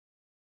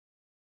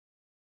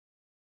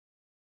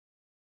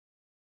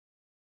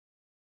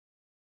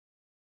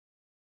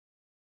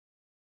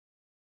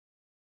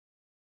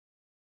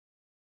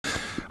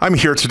I'm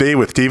here today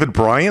with David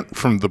Bryant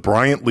from the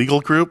Bryant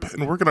Legal Group,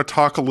 and we're going to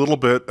talk a little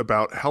bit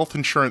about health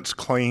insurance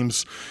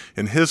claims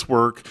and his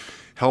work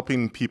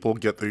helping people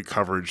get the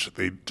coverage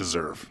they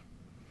deserve.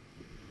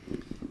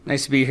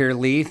 Nice to be here,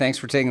 Lee. Thanks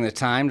for taking the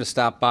time to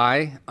stop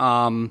by.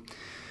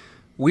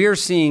 We are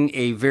seeing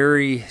a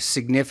very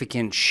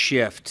significant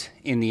shift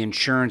in the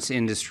insurance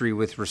industry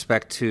with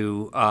respect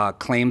to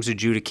claims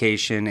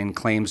adjudication and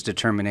claims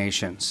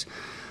determinations.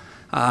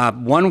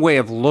 One way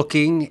of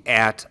looking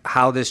at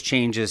how this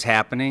change is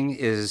happening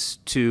is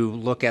to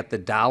look at the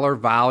dollar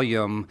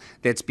volume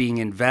that's being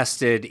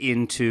invested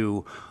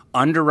into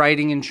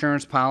underwriting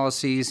insurance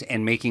policies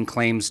and making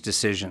claims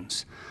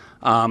decisions.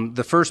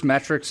 The first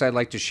metrics I'd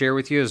like to share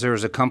with you is there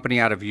was a company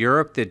out of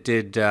Europe that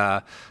did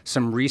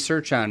some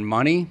research on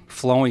money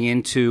flowing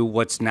into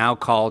what's now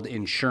called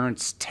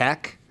insurance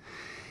tech.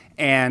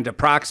 And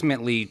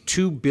approximately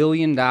 $2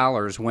 billion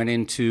went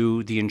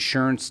into the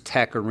insurance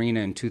tech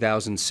arena in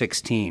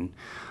 2016.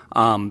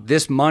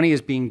 This money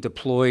is being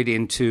deployed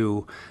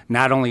into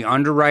not only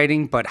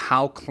underwriting, but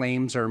how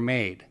claims are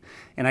made.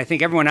 And I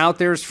think everyone out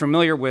there is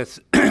familiar with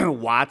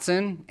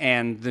Watson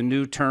and the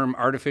new term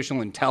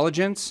artificial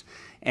intelligence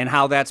and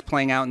how that's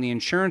playing out in the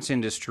insurance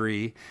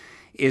industry.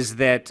 Is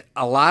that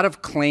a lot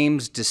of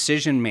claims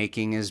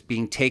decision-making is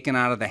being taken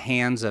out of the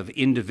hands of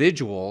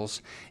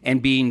individuals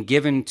and being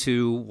given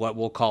to what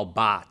we'll call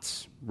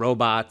bots,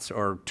 robots,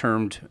 or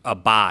termed a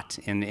bot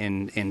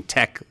in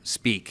tech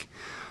speak.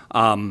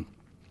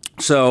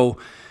 So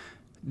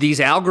these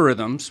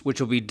algorithms, which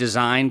will be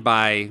designed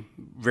by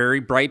very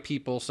bright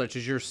people such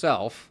as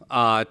yourself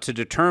to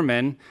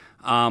determine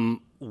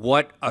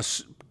what a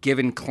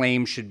given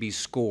claim should be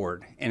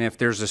scored. And if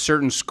there's a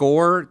certain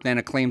score, then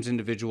a claims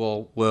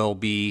individual will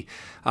be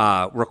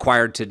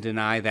required to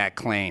deny that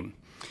claim.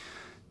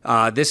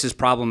 This is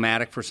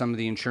problematic for some of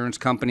the insurance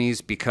companies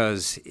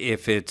because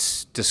if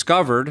it's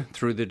discovered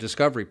through the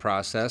discovery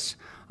process,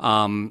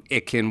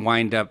 it can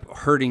wind up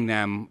hurting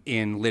them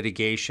in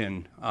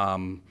litigation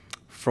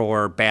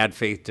for bad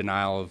faith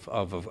denial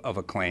of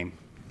a claim.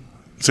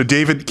 So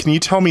David, can you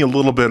tell me a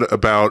little bit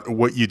about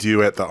what you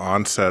do at the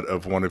onset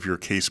of one of your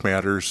case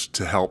matters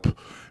to help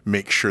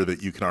make sure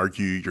that you can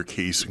argue your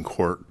case in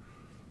court?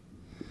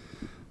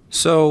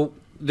 So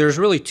there's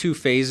really two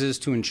phases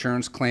to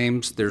insurance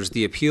claims. There's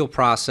the appeal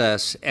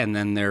process, and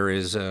then there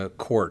is a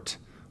court.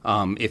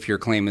 If your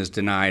claim is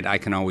denied, I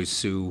can always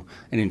sue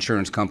an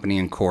insurance company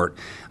in court.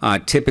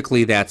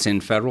 Typically that's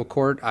in federal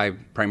court. I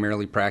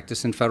primarily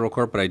practice in federal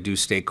court, but I do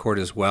state court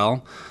as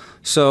well.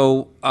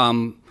 So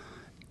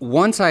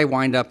once I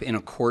wind up in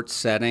a court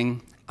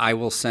setting, I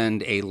will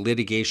send a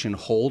litigation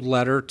hold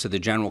letter to the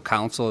general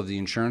counsel of the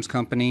insurance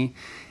company,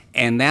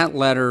 and that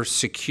letter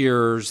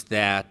secures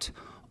that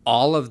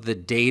all of the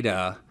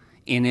data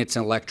in its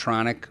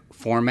electronic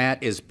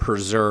format is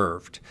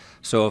preserved.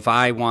 So if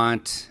I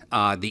want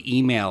the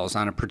emails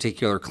on a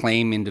particular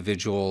claim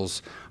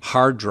individual's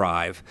hard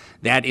drive,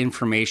 that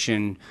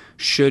information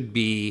should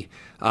be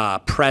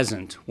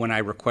present when I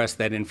request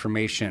that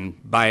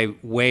information by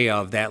way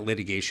of that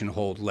litigation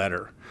hold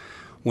letter.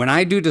 When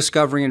I do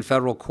discovery in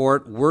federal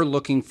court, we're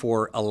looking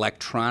for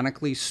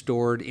electronically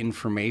stored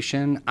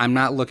information. I'm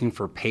not looking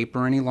for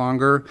paper any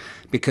longer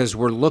because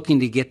we're looking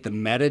to get the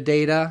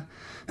metadata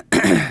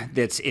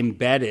that's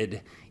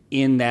embedded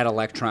in that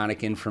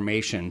electronic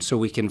information so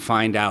we can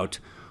find out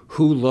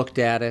who looked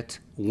at it,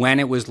 when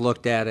it was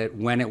looked at it,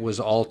 when it was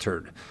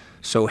altered.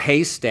 So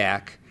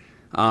Haystack,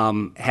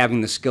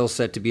 having the skill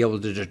set to be able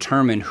to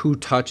determine who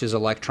touches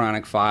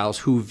electronic files,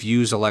 who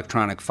views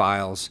electronic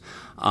files,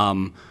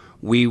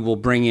 we will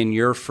bring in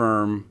your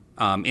firm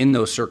in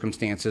those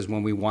circumstances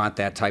when we want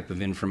that type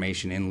of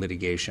information in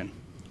litigation.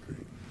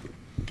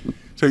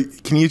 So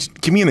can you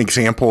give me an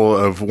example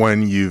of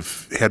when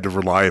you've had to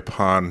rely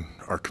upon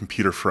our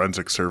computer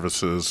forensic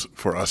services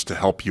for us to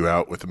help you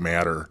out with a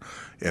matter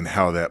and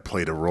how that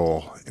played a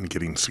role in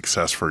getting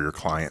success for your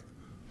client?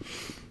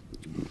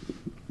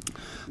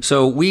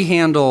 So we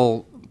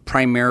handle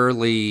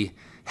primarily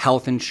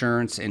health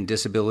insurance and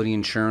disability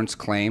insurance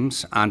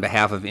claims on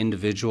behalf of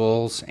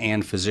individuals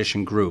and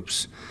physician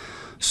groups.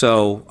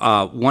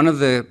 So one of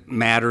the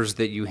matters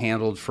that you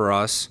handled for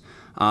us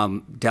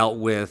dealt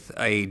with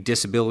a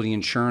disability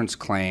insurance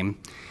claim,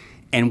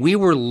 and we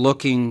were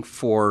looking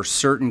for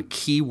certain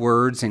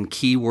keywords and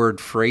keyword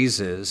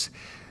phrases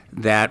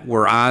that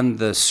were on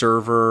the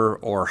server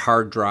or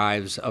hard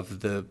drives of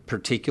the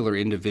particular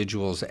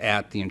individuals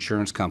at the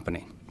insurance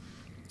company.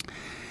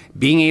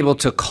 Being able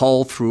to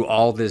cull through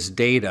all this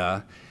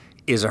data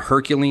is a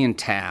Herculean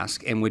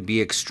task and would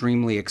be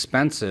extremely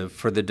expensive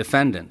for the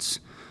defendants.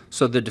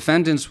 So the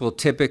defendants will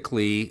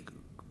typically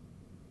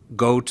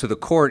go to the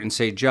court and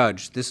say,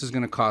 Judge, this is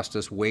going to cost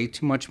us way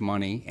too much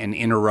money and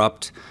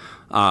interrupt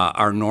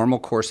our normal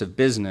course of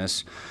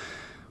business.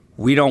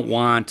 We don't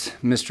want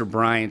Mr.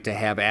 Bryant to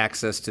have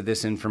access to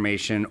this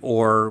information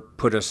or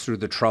put us through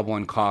the trouble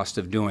and cost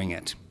of doing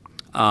it.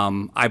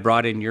 I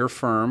brought in your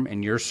firm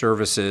and your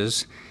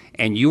services,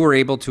 and you were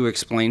able to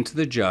explain to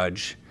the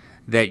judge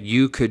that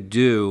you could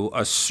do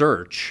a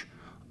search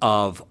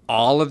of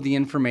all of the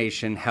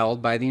information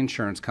held by the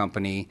insurance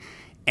company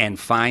and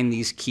find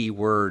these key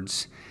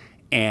words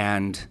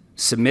and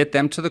submit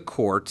them to the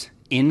court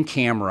in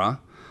camera,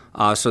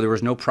 so there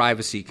was no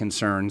privacy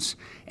concerns,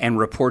 and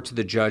report to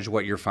the judge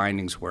what your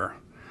findings were.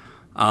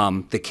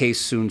 The case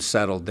soon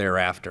settled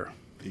thereafter.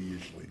 They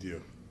usually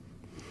do.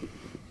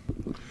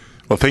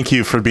 Well, thank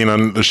you for being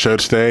on the show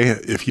today.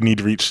 If you need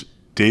to reach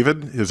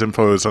David, his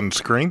info is on the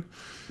screen.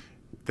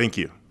 Thank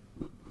you.